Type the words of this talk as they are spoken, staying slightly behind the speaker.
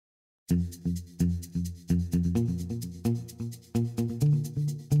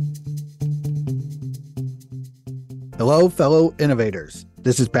Hello, fellow innovators.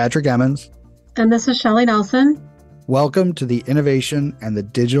 This is Patrick Emmons. And this is Shelley Nelson. Welcome to the Innovation and the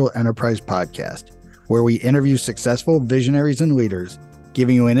Digital Enterprise Podcast, where we interview successful visionaries and leaders,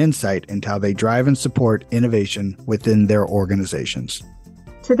 giving you an insight into how they drive and support innovation within their organizations.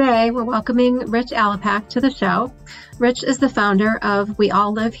 Today, we're welcoming Rich Alapack to the show. Rich is the founder of We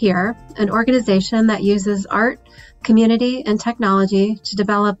All Live Here, an organization that uses art, community, and technology to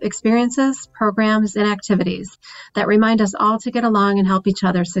develop experiences, programs, and activities that remind us all to get along and help each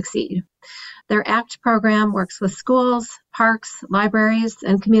other succeed. Their ACT program works with schools, parks, libraries,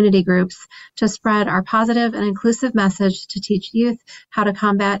 and community groups to spread our positive and inclusive message to teach youth how to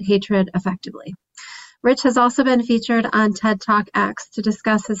combat hatred effectively. Rich has also been featured on TED Talk X to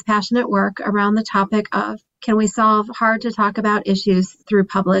discuss his passionate work around the topic of can we solve hard to talk about issues through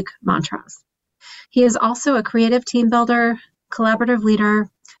public mantras. He is also a creative team builder, collaborative leader,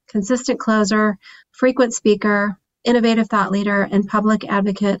 consistent closer, frequent speaker, innovative thought leader, and public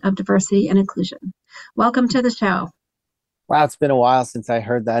advocate of diversity and inclusion. Welcome to the show. Wow, it's been a while since I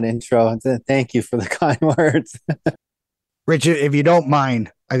heard that intro. Thank you for the kind words. Rich, if you don't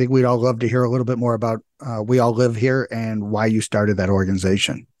mind, I think we'd all love to hear a little bit more about We All Live Here and why you started that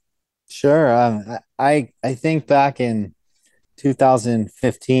organization. Sure. I think back in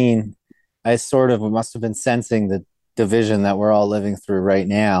 2015, I sort of must have been sensing the division that we're all living through right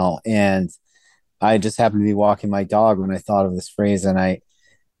now. And I just happened to be walking my dog when I thought of this phrase. And I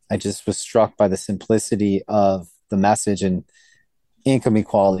just was struck by the simplicity of the message and income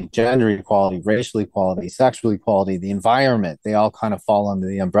equality, gender equality, racial equality, sexual equality, the environment. They all kind of fall under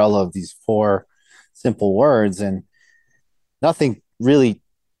the umbrella of these four simple words. And nothing really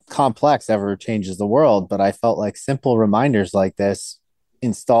complex ever changes the world. But I felt like simple reminders like this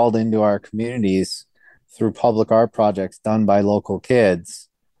installed into our communities through public art projects done by local kids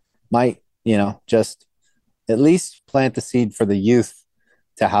might, just at least plant the seed for the youth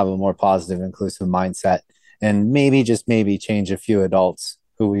to have a more positive, inclusive mindset. And maybe, just maybe, change a few adults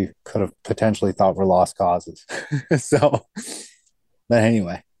who we could have potentially thought were lost causes. But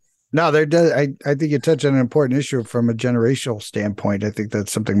anyway. No, there does. I think you touched on an important issue from a generational standpoint. I think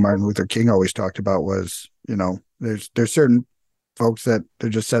that's something Martin Luther King always talked about was, there's certain folks that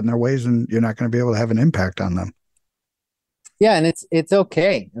they're just set in their ways and you're not going to be able to have an impact on them. Yeah, and it's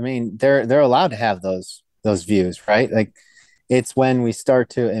okay. I mean, they're allowed to have those views, right? Like, it's when we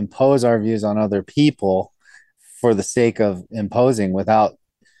start to impose our views on other people for the sake of imposing without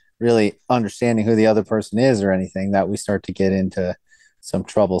really understanding who the other person is or anything that we start to get into some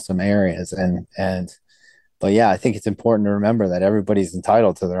troublesome areas. But yeah, I think it's important to remember that everybody's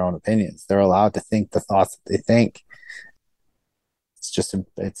entitled to their own opinions. They're allowed to think the thoughts that they think.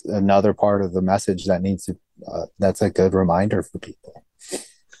 It's another part of the message that needs to, that's a good reminder for people.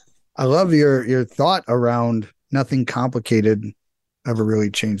 I love your thought around nothing complicated ever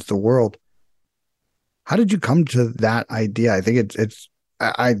really changed the world. How did you come to that idea? I think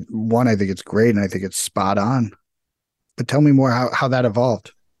I think it's great and I think it's spot on. But tell me more how that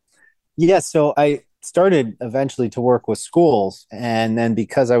evolved. Yeah, so I started eventually to work with schools. And then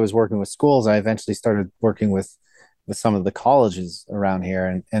because I was working with schools, I eventually started working with some of the colleges around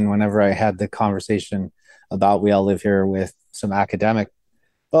here. And whenever I had the conversation about We All Live Here with some academic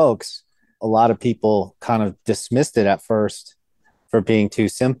folks, a lot of people kind of dismissed it at first for being too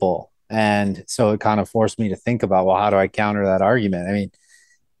simple. And so it kind of forced me to think about, well, how do I counter that argument? I mean,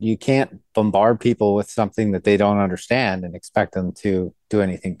 you can't bombard people with something that they don't understand and expect them to do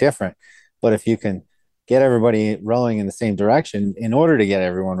anything different. But if you can get everybody rowing in the same direction, in order to get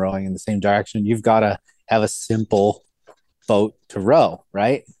everyone rowing in the same direction, you've got to have a simple boat to row,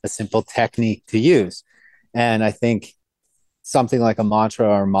 right? A simple technique to use. And I think something like a mantra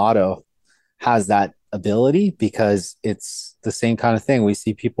or motto has that ability because it's the same kind of thing. We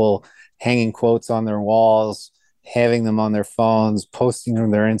see people hanging quotes on their walls, having them on their phones, posting them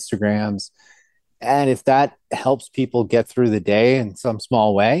on their Instagrams. And if that helps people get through the day in some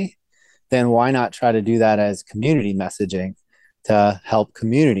small way, then why not try to do that as community messaging to help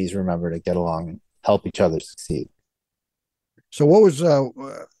communities remember to get along and help each other succeed? So what was,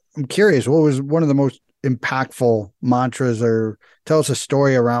 I'm curious, what was one of the most impactful mantras, or tell us a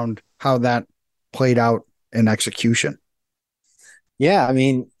story around how that played out in execution? Yeah, I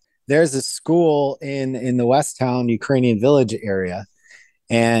mean, there's a school in the West Town Ukrainian Village area,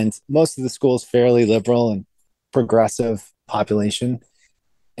 and most of the school is fairly liberal and progressive population.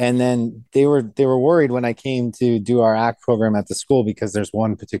 And then they were worried when I came to do our ACT program at the school because there's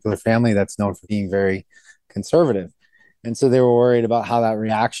one particular family that's known for being very conservative. And so they were worried about how that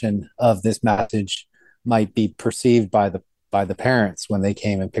reaction of this message might be perceived by the parents when they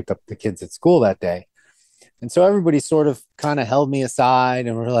came and picked up the kids at school that day. And so everybody sort of kind of held me aside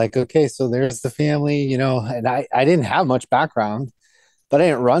and were like, okay, so there's the family, and I didn't have much background, but I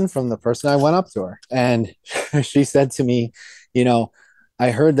didn't run from the person. I went up to her and she said to me, you know,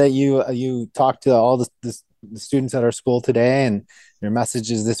 I heard that you talked to all the students at our school today, and your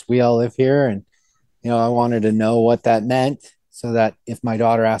message is this: we all live here. And, I wanted to know what that meant so that if my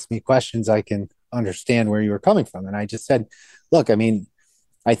daughter asked me questions, I can understand where you were coming from. And I just said, look, I mean,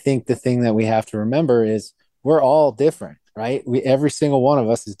 I think the thing that we have to remember is we're all different, right? Every single one of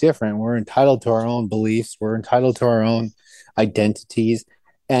us is different. We're entitled to our own beliefs. We're entitled to our own identities.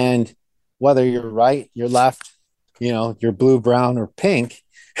 And whether you're right, you're left, you're blue, brown, or pink,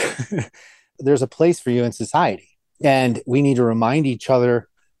 there's a place for you in society. And we need to remind each other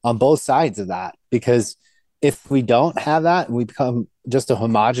on both sides of that, because if we don't have that, we become just a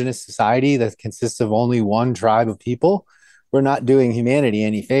homogenous society that consists of only one tribe of people. We're not doing humanity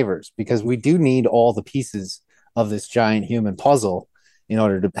any favors, because we do need all the pieces of this giant human puzzle in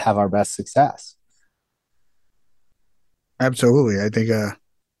order to have our best success. Absolutely. I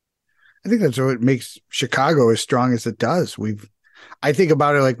think that's what makes Chicago as strong as it does. I think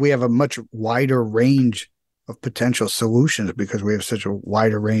about it like we have a much wider range of potential solutions because we have such a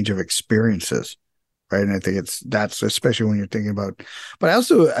wider range of experiences. Right. And I think that's especially when you're thinking about, but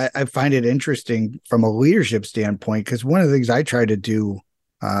I find it interesting from a leadership standpoint, because one of the things I try to do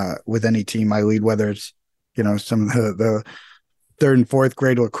with any team I lead, whether it's, some of the third and fourth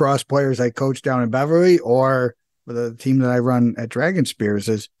grade lacrosse players I coach down in Beverly, or with a team that I run at Dragon Spears,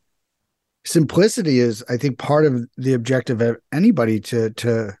 is simplicity is, I think, part of the objective of anybody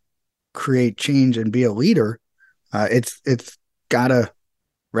to create change and be a leader. It's got to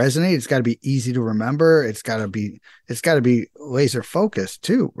resonate. It's got to be easy to remember. It's got to be laser focused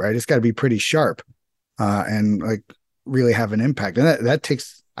too, right? It's got to be pretty sharp and like really have an impact. And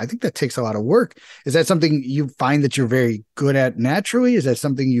I think that takes a lot of work. Is that something you find that you're very good at naturally? Is that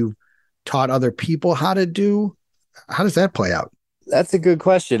something you taught other people how to do? How does that play out? That's a good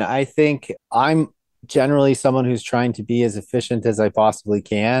question. I think I'm generally someone who's trying to be as efficient as I possibly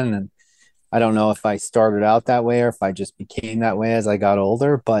can. And I don't know if I started out that way or if I just became that way as I got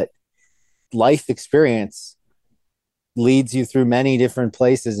older, but life experience leads you through many different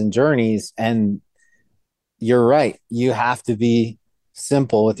places and journeys. And you're right. You have to be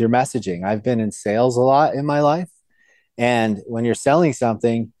simple with your messaging. I've been in sales a lot in my life. And when you're selling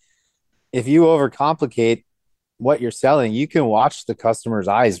something, if you overcomplicate what you're selling, you can watch the customer's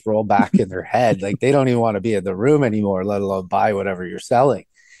eyes roll back in their head. Like they don't even want to be in the room anymore, let alone buy whatever you're selling.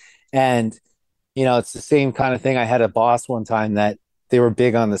 And, it's the same kind of thing. I had a boss one time that they were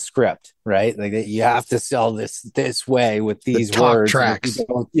big on the script, right? Like you have to sell this way with these words. Tracks.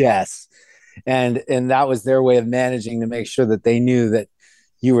 Yes. And that was their way of managing to make sure that they knew that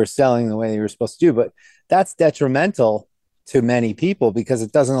you were selling the way you were supposed to do. But that's detrimental to many people because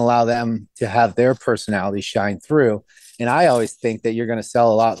it doesn't allow them to have their personality shine through. And I always think that you're going to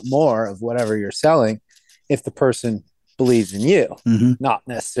sell a lot more of whatever you're selling if the person believes in you, not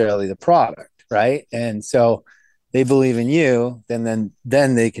necessarily the product, right? And so they believe in you, then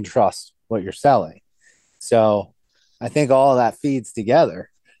they can trust what you're selling. So I think all of that feeds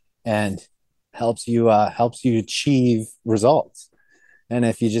together and helps you achieve results. And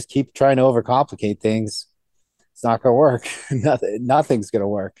if you just keep trying to overcomplicate things, it's not going to work. Nothing's going to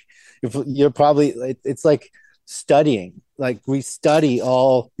work. It's like studying. Like we study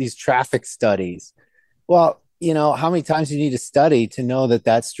all these traffic studies. Well, how many times do you need to study to know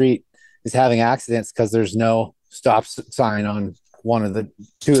that street is having accidents because there's no stop sign on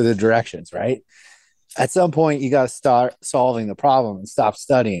two of the directions, right? At some point, you got to start solving the problem and stop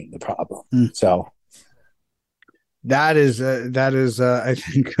studying the problem. So that is, I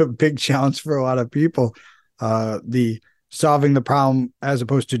think, a big challenge for a lot of people. The solving the problem as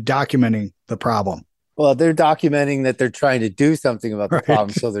opposed to documenting the problem. Well, they're documenting that they're trying to do something about the problem,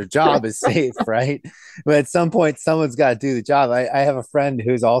 so their job is safe, right? But at some point, someone's got to do the job. I have a friend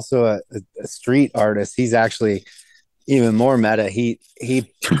who's also a street artist. He's actually even more meta. He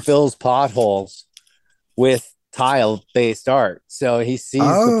fills potholes with tile-based art. So he sees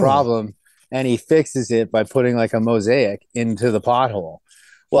the problem and he fixes it by putting like a mosaic into the pothole.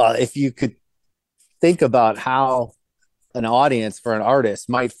 Well, if you could think about how an audience for an artist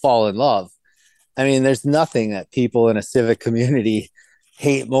might fall in love, I mean, there's nothing that people in a civic community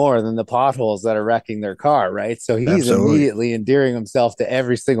hate more than the potholes that are wrecking their car, right? So he's immediately endearing himself to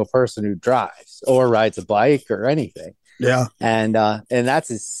every single person who drives or rides a bike or anything. Yeah. And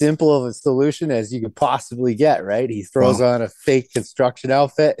that's as simple of a solution as you could possibly get, right? He throws Wow. on a fake construction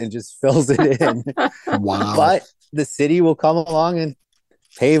outfit and just fills it in. Wow. But the city will come along and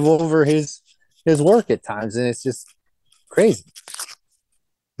pave over his work at times, and it's just crazy.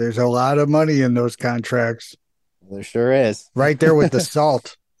 There's a lot of money in those contracts. There sure is. Right there with the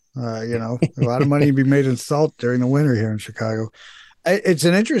salt. A lot of money to be made in salt during the winter here in Chicago. It's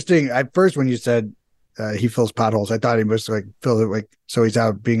an interesting. At first, when you said he fills potholes, I thought he was like fill it like so he's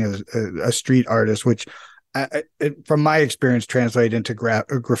out being a street artist, which, from my experience, translated into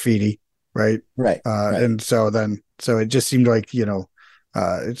graffiti, right? Right. Right. And so it just seemed like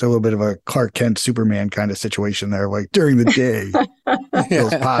it's a little bit of a Clark Kent Superman kind of situation there. Like during the day,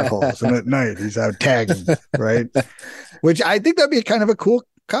 those potholes, and at night he's out tagging, right? Which I think that'd be kind of a cool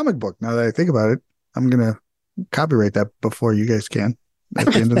comic book. Now that I think about it, I'm gonna copyright that before you guys can at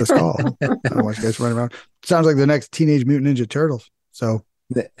the end of this call. I don't want you guys running around. Sounds like the next Teenage Mutant Ninja Turtles. So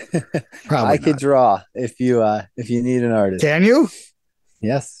probably I could draw if you need an artist. Can you?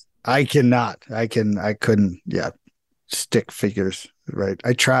 Yes. I cannot. I couldn't. Yeah. Stick figures. Right.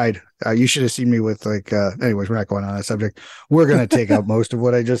 I tried. You should have seen me with anyways, we're not going on that subject. We're going to take out most of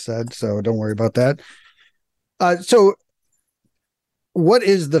what I just said. So don't worry about that. So what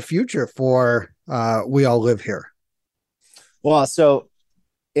is the future for We All Live Here? Well, so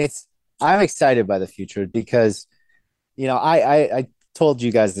I'm excited by the future because, I told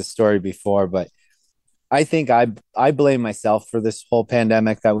you guys this story before, but I think I blame myself for this whole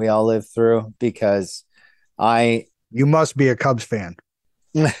pandemic that we all lived through because you must be a Cubs fan.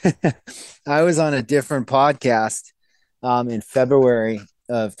 I was on a different podcast in February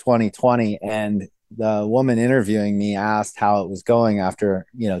of 2020, and the woman interviewing me asked how it was going after,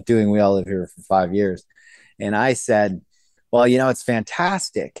 doing We All Live Here for 5 years. And I said, well, it's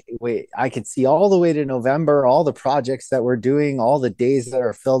fantastic. I could see all the way to November, all the projects that we're doing, all the days that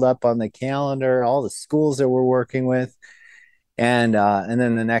are filled up on the calendar, all the schools that we're working with. And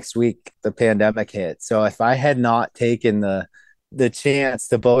then the next week, the pandemic hit. So if I had not taken the chance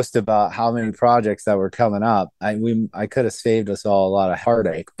to boast about how many projects that were coming up, I could have saved us all a lot of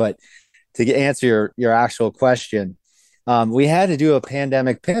heartache. But to answer your actual question, we had to do a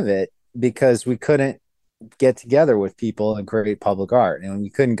pandemic pivot because we couldn't get together with people and create public art, and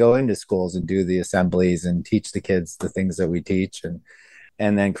we couldn't go into schools and do the assemblies and teach the kids the things that we teach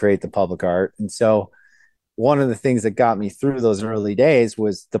and then create the public art. And so one of the things that got me through those early days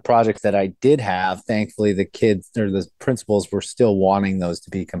was the projects that I did have. Thankfully, the kids or the principals were still wanting those to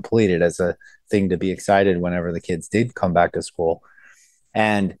be completed as a thing to be excited whenever the kids did come back to school.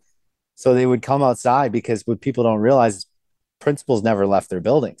 And so they would come outside because what people don't realize, principals never left their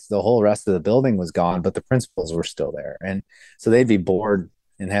buildings. The whole rest of the building was gone, but the principals were still there. And so they'd be bored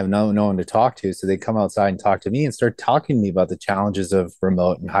and have no one to talk to. So they'd come outside and talk to me and start talking to me about the challenges of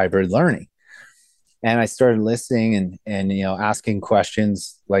remote and hybrid learning. And I started listening and asking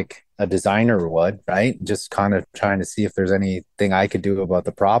questions like a designer would, right? Just kind of trying to see if there's anything I could do about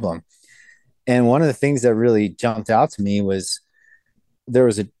the problem. And one of the things that really jumped out to me was there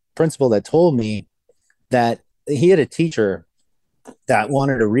was a principal that told me that he had a teacher that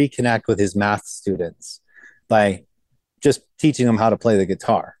wanted to reconnect with his math students by just teaching them how to play the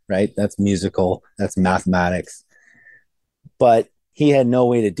guitar, right? That's musical, that's mathematics. But he had no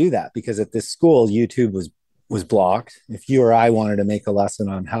way to do that because at this school, YouTube was blocked. If you or I wanted to make a lesson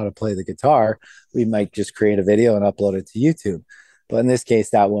on how to play the guitar, we might just create a video and upload it to YouTube. But in this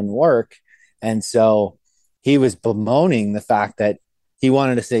case, that wouldn't work. And so he was bemoaning the fact that he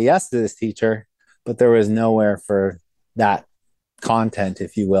wanted to say yes to this teacher, but there was nowhere for that content,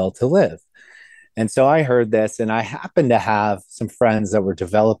 if you will, to live. And so I heard this, and I happened to have some friends that were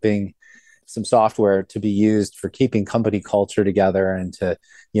developing some software to be used for keeping company culture together and to,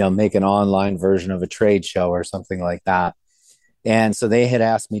 make an online version of a trade show or something like that. And so they had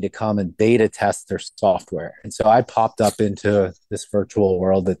asked me to come and beta test their software. And so I popped up into this virtual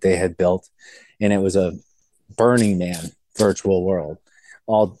world that they had built, and it was a Burning Man virtual world,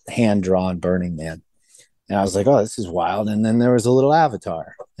 all hand-drawn Burning Man. And I was like, oh, this is wild. And then there was a little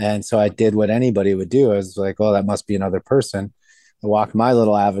avatar. And so I did what anybody would do. I was like, oh, that must be another person. I walked my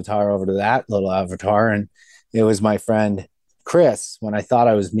little avatar over to that little avatar, and it was my friend Chris when I thought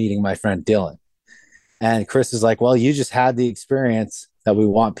I was meeting my friend Dylan. And Chris is like, well, you just had the experience that we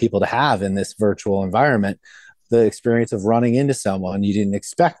want people to have in this virtual environment, the experience of running into someone you didn't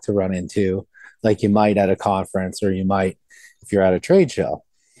expect to run into, like you might at a conference or you might if you're at a trade show.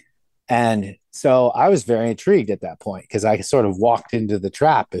 And so I was very intrigued at that point because I sort of walked into the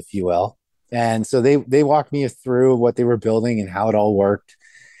trap, if you will. And so they walked me through what they were building and how it all worked.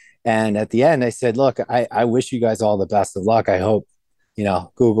 And at the end, I said, look, I wish you guys all the best of luck. I hope,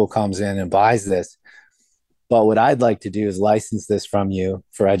 Google comes in and buys this. But what I'd like to do is license this from you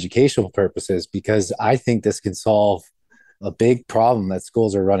for educational purposes, because I think this can solve a big problem that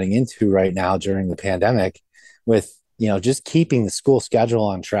schools are running into right now during the pandemic with, just keeping the school schedule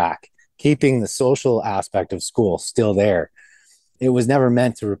on track, keeping the social aspect of school still there. It was never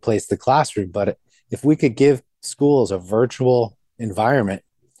meant to replace the classroom, but if we could give schools a virtual environment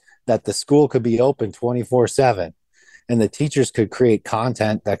that the school could be open 24/7 and the teachers could create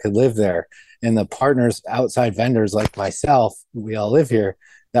content that could live there, and the partners, outside vendors like myself, we all live here,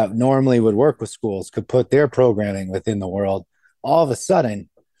 that normally would work with schools could put their programming within the world, all of a sudden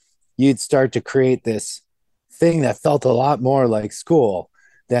you'd start to create this thing that felt a lot more like school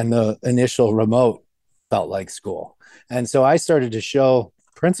than the initial remote felt like school. And so I started to show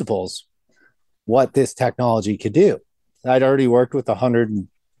principals what this technology could do. I'd already worked with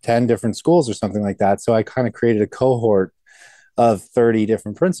 110 different schools or something like that. So I kind of created a cohort of 30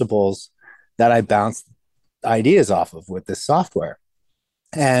 different principals that I bounced ideas off of with this software.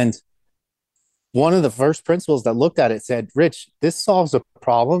 And one of the first principals that looked at it said, Rich, this solves a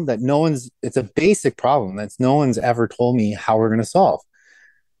problem that it's a basic problem that no one's ever told me how we're going to solve.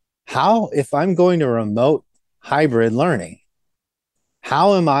 How, if I'm going to remote hybrid learning,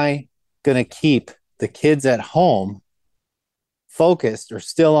 how am I going to keep the kids at home focused or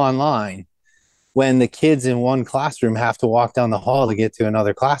still online when the kids in one classroom have to walk down the hall to get to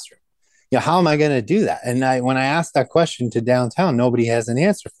another classroom? How am I going to do that? And when I asked that question to downtown, nobody has an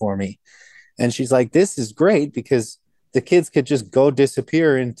answer for me. And she's like, this is great because the kids could just go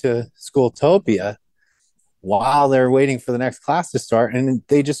disappear into Schooltopia while they're waiting for the next class to start. And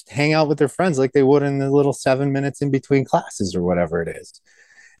they just hang out with their friends like they would in the little 7 minutes in between classes or whatever it is.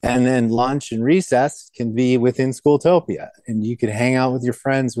 And then lunch and recess can be within Schooltopia, and you can hang out with your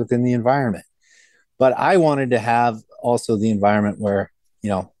friends within the environment. But I wanted to have also the environment where,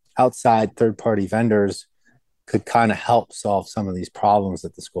 outside third-party vendors could kind of help solve some of these problems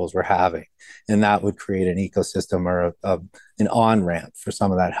that the schools were having. And that would create an ecosystem or an on-ramp for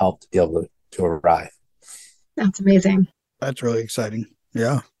some of that help to be able to arrive. That's amazing. That's really exciting.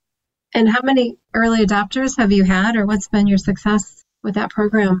 Yeah. And how many early adopters have you had, or what's been your success with that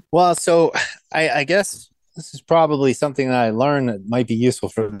program? Well, so I guess this is probably something that I learned that might be useful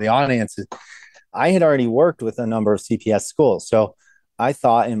for the audience. I had already worked with a number of CPS schools. So I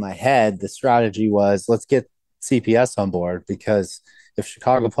thought in my head, the strategy was, let's get CPS on board, because if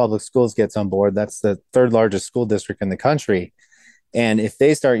Chicago Public Schools gets on board, that's the third largest school district in the country. And if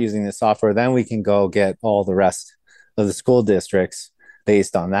they start using this software, then we can go get all the rest of the school districts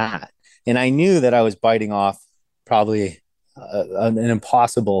based on that. And I knew that I was biting off probably an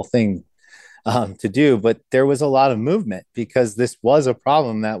impossible thing to do, but there was a lot of movement because this was a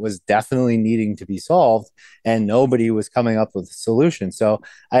problem that was definitely needing to be solved, and nobody was coming up with a solution. So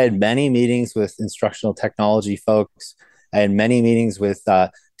I had many meetings with instructional technology folks. I had many meetings with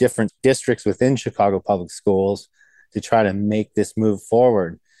different districts within Chicago Public Schools to try to make this move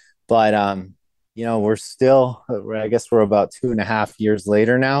forward. But we're still, I guess we're about 2.5 years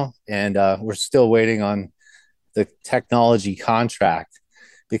later now, and we're still waiting on the technology contract.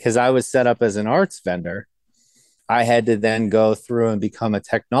 Because I was set up as an arts vendor, I had to then go through and become a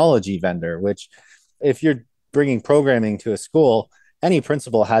technology vendor, which if you're bringing programming to a school, any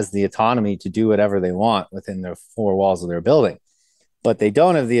principal has the autonomy to do whatever they want within the four walls of their building. But they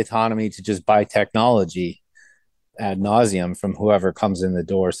don't have the autonomy to just buy technology ad nauseum from whoever comes in the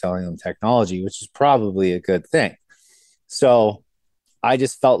door selling them technology, which is probably a good thing. So I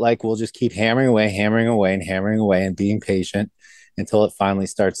just felt like we'll just keep hammering away and being patient until it finally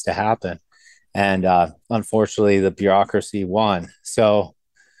starts to happen. And unfortunately, the bureaucracy won. So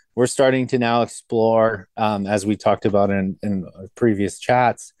we're starting to now explore, as we talked about in previous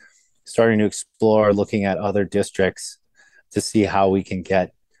chats, starting to explore looking at other districts to see how we can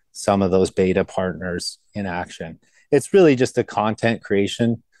get some of those beta partners in action. It's really just a content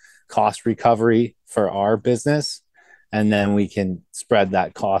creation cost recovery for our business. And then we can spread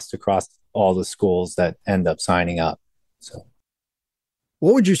that cost across all the schools that end up signing up. So,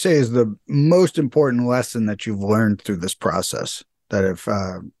 what would you say is the most important lesson that you've learned through this process? That if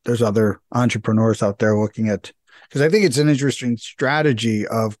there's other entrepreneurs out there looking at, because I think it's an interesting strategy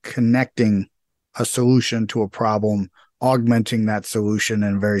of connecting a solution to a problem, augmenting that solution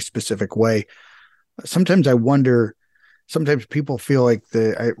in a very specific way. Sometimes I wonder, sometimes people feel like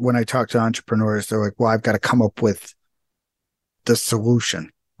when I talk to entrepreneurs, they're like, well, I've got to come up with the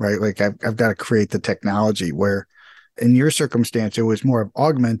solution, right? Like I've got to create the technology, where in your circumstance, it was more of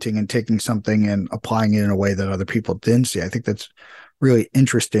augmenting and taking something and applying it in a way that other people didn't see. I think that's really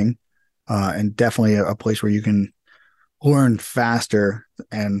interesting, and definitely a place where you can learn faster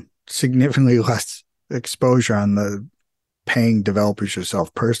and significantly less exposure on the paying developers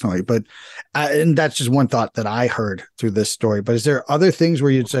yourself personally. But and that's just one thought that I heard through this story. But is there other things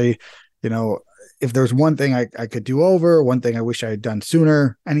where you'd say, you know, if there's one thing I could do over, one thing I wish I had done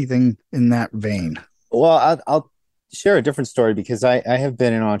sooner, anything in that vein? Well, I'll share a different story because I have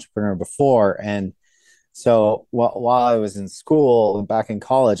been an entrepreneur before. And so while I was in school, back in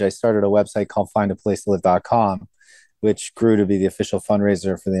college, I started a website called findaplacetolive.com, which grew to be the official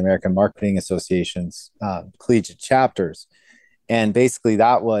fundraiser for the American Marketing Association's collegiate chapters. And basically,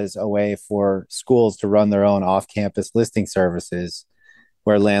 that was a way for schools to run their own off campus listing services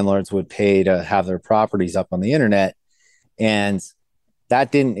where landlords would pay to have their properties up on the internet. And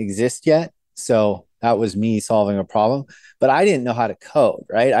that didn't exist yet. So that was me solving a problem, but I didn't know how to code,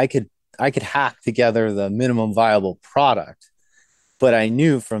 right? I could hack together the minimum viable product, but I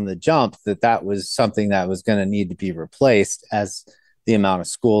knew from the jump that that was something that was going to need to be replaced as the amount of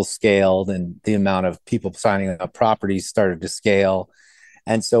schools scaled and the amount of people signing up properties started to scale.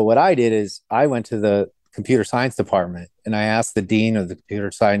 And so what I did is I went to the computer science department and I asked the dean of the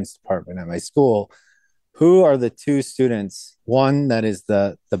computer science department at my school, who are the two students, one that is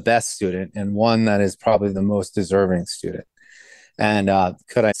the best student and one that is probably the most deserving student? And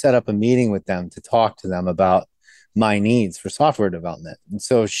could I set up a meeting with them to talk to them about my needs for software development? And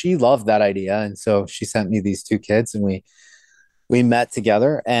so she loved that idea. And so she sent me these two kids and we met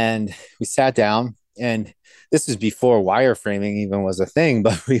together and we sat down. And this is before wireframing even was a thing,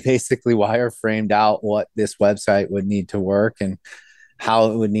 but we basically wireframed out what this website would need to work and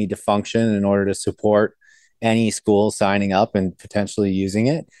how it would need to function in order to support any school signing up and potentially using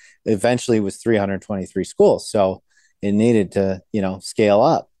it. Eventually it was 323 schools. So it needed to, scale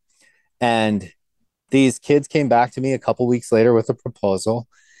up. And these kids came back to me a couple weeks later with a proposal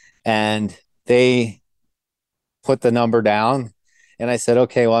and they put the number down. And I said,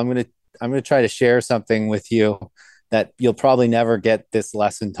 okay, well, I'm going to try to share something with you that you'll probably never get this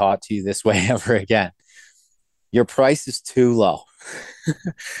lesson taught to you this way ever again. Your price is too low.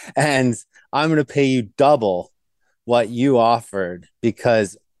 And I'm going to pay you double what you offered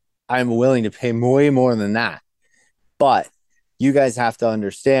because I'm willing to pay way more than that. But you guys have to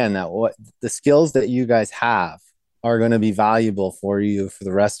understand that what the skills that you guys have are going to be valuable for you for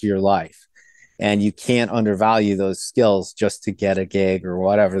the rest of your life. And you can't undervalue those skills just to get a gig or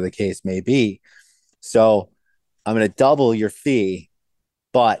whatever the case may be. So I'm going to double your fee,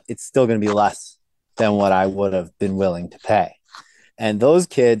 but it's still going to be less than what I would have been willing to pay. And those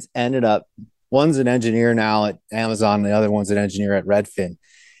kids ended up, one's an engineer now at Amazon, the other one's an engineer at Redfin.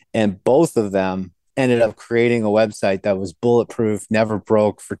 And both of them ended up creating a website that was bulletproof, never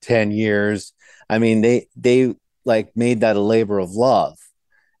broke for 10 years. I mean, they like made that a labor of love.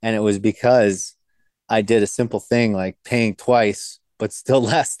 And it was because I did a simple thing like paying twice, but still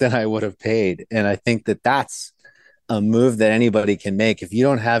less than I would have paid. And I think that that's a move that anybody can make. If you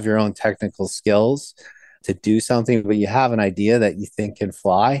don't have your own technical skills to do something, but you have an idea that you think can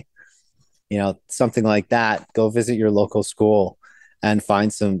fly, something like that, go visit your local school and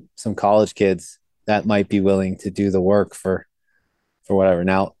find some college kids that might be willing to do the work for whatever.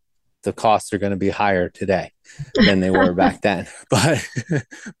 Now, the costs are going to be higher today than they were back then,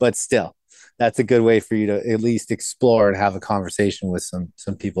 but still, that's a good way for you to at least explore and have a conversation with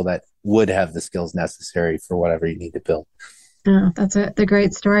some people that would have the skills necessary for whatever you need to build. Oh, that's the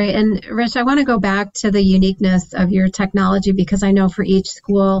great story. And Rich, I want to go back to the uniqueness of your technology because I know for each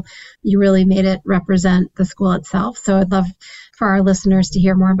school, you really made it represent the school itself. So I'd love for our listeners to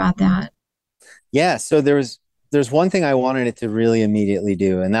hear more about that. Yeah. So there's one thing I wanted it to really immediately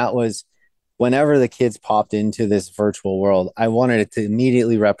do, and that was whenever the kids popped into this virtual world, I wanted it to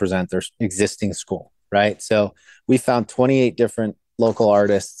immediately represent their existing school, right? So we found 28 different local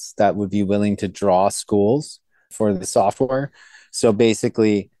artists that would be willing to draw schools for the software. So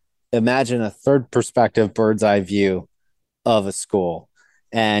basically, imagine a third perspective bird's eye view of a school.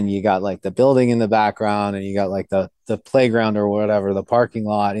 And you got like the building in the background, and you got like the playground or whatever, the parking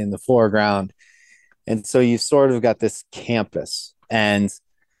lot in the foreground. And so you sort of got this campus, and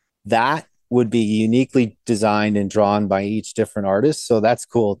that would be uniquely designed and drawn by each different artist. So that's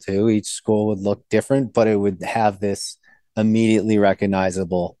cool too. Each school would look different, but it would have this immediately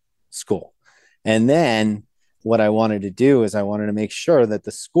recognizable school. And then what I wanted to do is I wanted to make sure that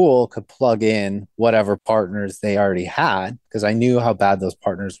the school could plug in whatever partners they already had, because I knew how bad those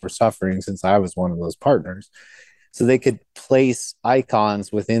partners were suffering since I was one of those partners. So they could place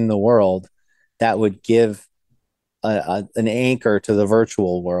icons within the world that would give an anchor to the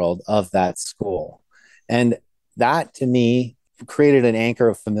virtual world of that school. And that to me created an anchor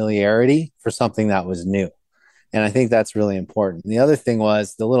of familiarity for something that was new. And I think that's really important. And the other thing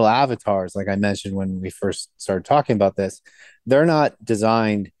was the little avatars, like I mentioned when we first started talking about this, they're not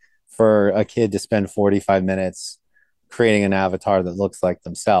designed for a kid to spend 45 minutes creating an avatar that looks like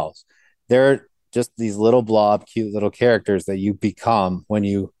themselves. They're just these little blob, cute little characters that you become when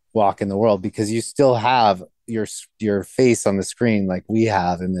you walk in the world, because you still have your face on the screen like we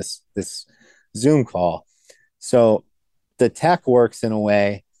have in this Zoom call. So the tech works in a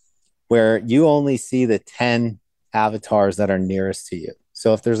way where you only see the 10 avatars that are nearest to you.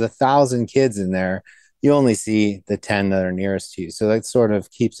 So if there's 1,000 kids in there, you only see the 10 that are nearest to you. So that sort of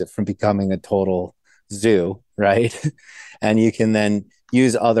keeps it from becoming a total zoo, right? And you can then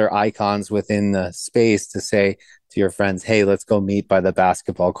use other icons within the space to say to your friends, hey, let's go meet by the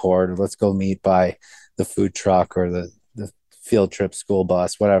basketball court, or let's go meet by the food truck or the field trip school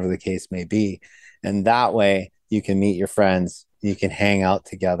bus, whatever the case may be. And that way you can meet your friends, you can hang out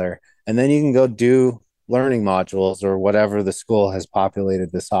together, and then you can go do learning modules or whatever the school has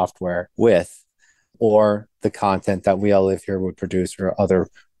populated the software with, or the content that We All Live Here would produce, or other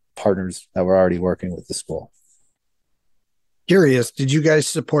partners that were already working with the school. Curious, did you guys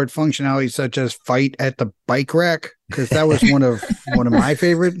support functionality such as fight at the bike rack? Because that was one of my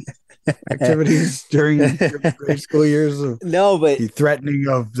favorite activities during grade school years. No, but the threatening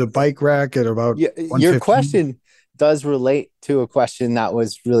of the bike rack at about your question does relate to a question that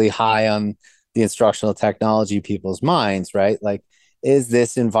was really high on the instructional technology people's minds, right? Like, is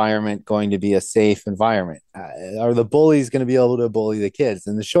this environment going to be a safe environment? Are the bullies going to be able to bully the kids?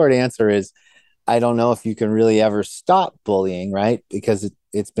 And the short answer is, I don't know if you can really ever stop bullying, right? Because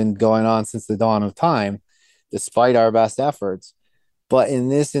it's been going on since the dawn of time, despite our best efforts. But in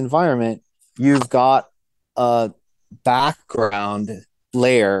this environment, you've got a background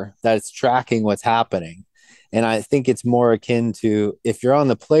layer that's tracking what's happening. And I think it's more akin to if you're on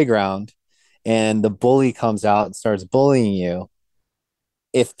the playground and the bully comes out and starts bullying you,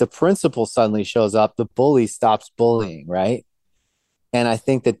 if the principal suddenly shows up, the bully stops bullying, right? And I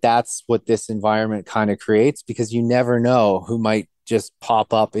think that that's what this environment kind of creates, because you never know who might just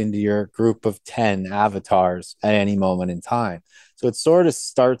pop up into your group of 10 avatars at any moment in time. So it sort of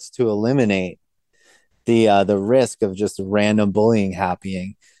starts to eliminate the risk of just random bullying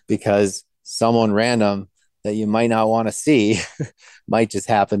happening, because someone random that you might not want to see might just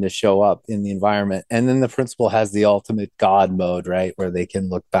happen to show up in the environment. And then the principal has the ultimate God mode, right? Where they can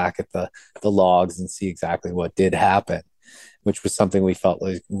look back at the logs and see exactly what did happen, which was something we felt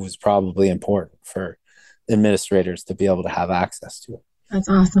like was probably important for administrators to be able to have access to it. That's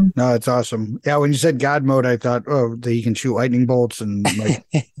awesome. No, it's awesome. Yeah, when you said God mode, I thought, oh, that you can shoot lightning bolts and like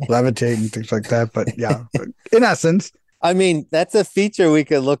levitate and things like that. But yeah, in essence. I mean, that's a feature we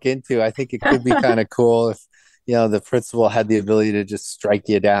could look into. I think it could be kind of cool if, the principal had the ability to just strike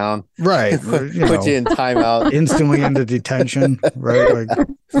you down. Right. put you in timeout. Instantly into detention, right? Like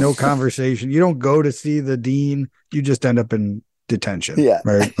no conversation. You don't go to see the dean. You just end up in detention. Yeah.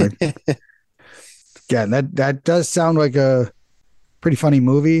 Right. Like, yeah, that does sound like a pretty funny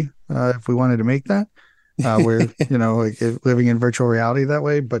movie if we wanted to make that. Where like living in virtual reality that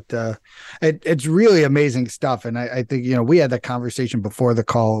way, but it's really amazing stuff. And I think we had that conversation before the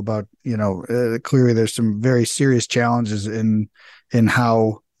call about clearly there's some very serious challenges in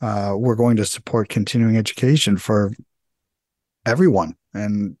how we're going to support continuing education for everyone,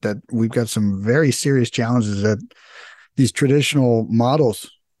 and that we've got some very serious challenges that these traditional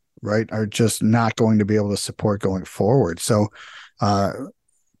models, right, are just not going to be able to support going forward. So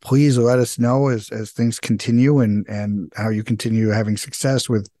please let us know as things continue and how you continue having success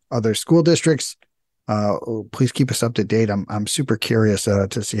with other school districts. Please keep us up to date. I'm super curious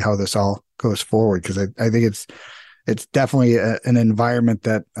to see how this all goes forward, because I think it's definitely an environment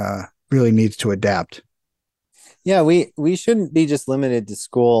that really needs to adapt. Yeah, we shouldn't be just limited to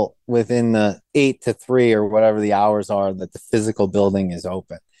school within the 8 to 3 or whatever the hours are that the physical building is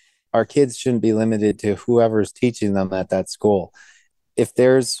open. Our kids shouldn't be limited to whoever's teaching them at that school. If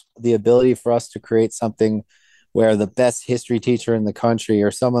there's the ability for us to create something where the best history teacher in the country,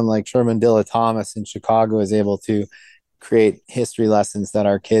 or someone like Sherman Dilla Thomas in Chicago, is able to create history lessons that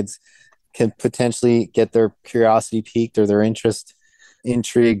our kids can potentially get their curiosity piqued or their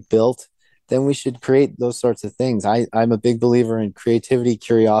intrigue built, then we should create those sorts of things. I'm a big believer in creativity,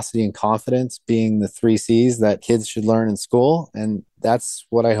 curiosity, and confidence being the 3 C's that kids should learn in school. And that's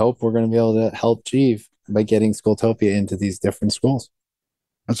what I hope we're going to be able to help achieve by getting Schooltopia into these different schools.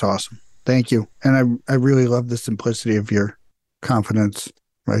 That's awesome. Thank you. And I really love the simplicity of your confidence,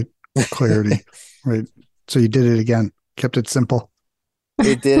 right? Clarity, right? So you did it again, kept it simple.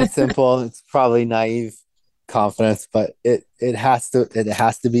 It did it simple. It's probably naive confidence, but it has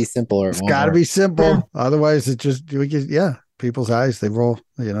to be simple or It's got to be simple. Otherwise, it just people's eyes, they roll,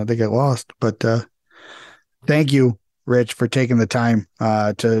 they get lost. But thank you, Rich, for taking the time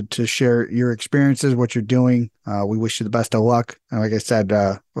to share your experiences, what you're doing. We wish you the best of luck. And like I said,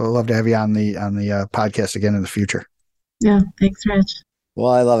 we'd love to have you on the podcast again in the future. Yeah, thanks, Rich.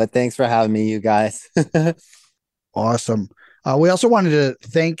 Well, I love it. Thanks for having me, you guys. Awesome. We also wanted to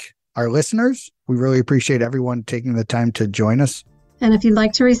thank our listeners. We really appreciate everyone taking the time to join us. And if you'd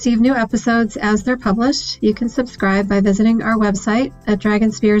like to receive new episodes as they're published, you can subscribe by visiting our website at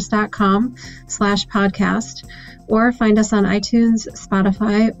dragonspears.com/podcast, or find us on iTunes,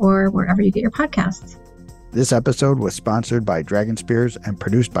 Spotify, or wherever you get your podcasts. This episode was sponsored by Dragon Spears and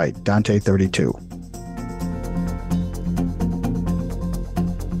produced by Dante32.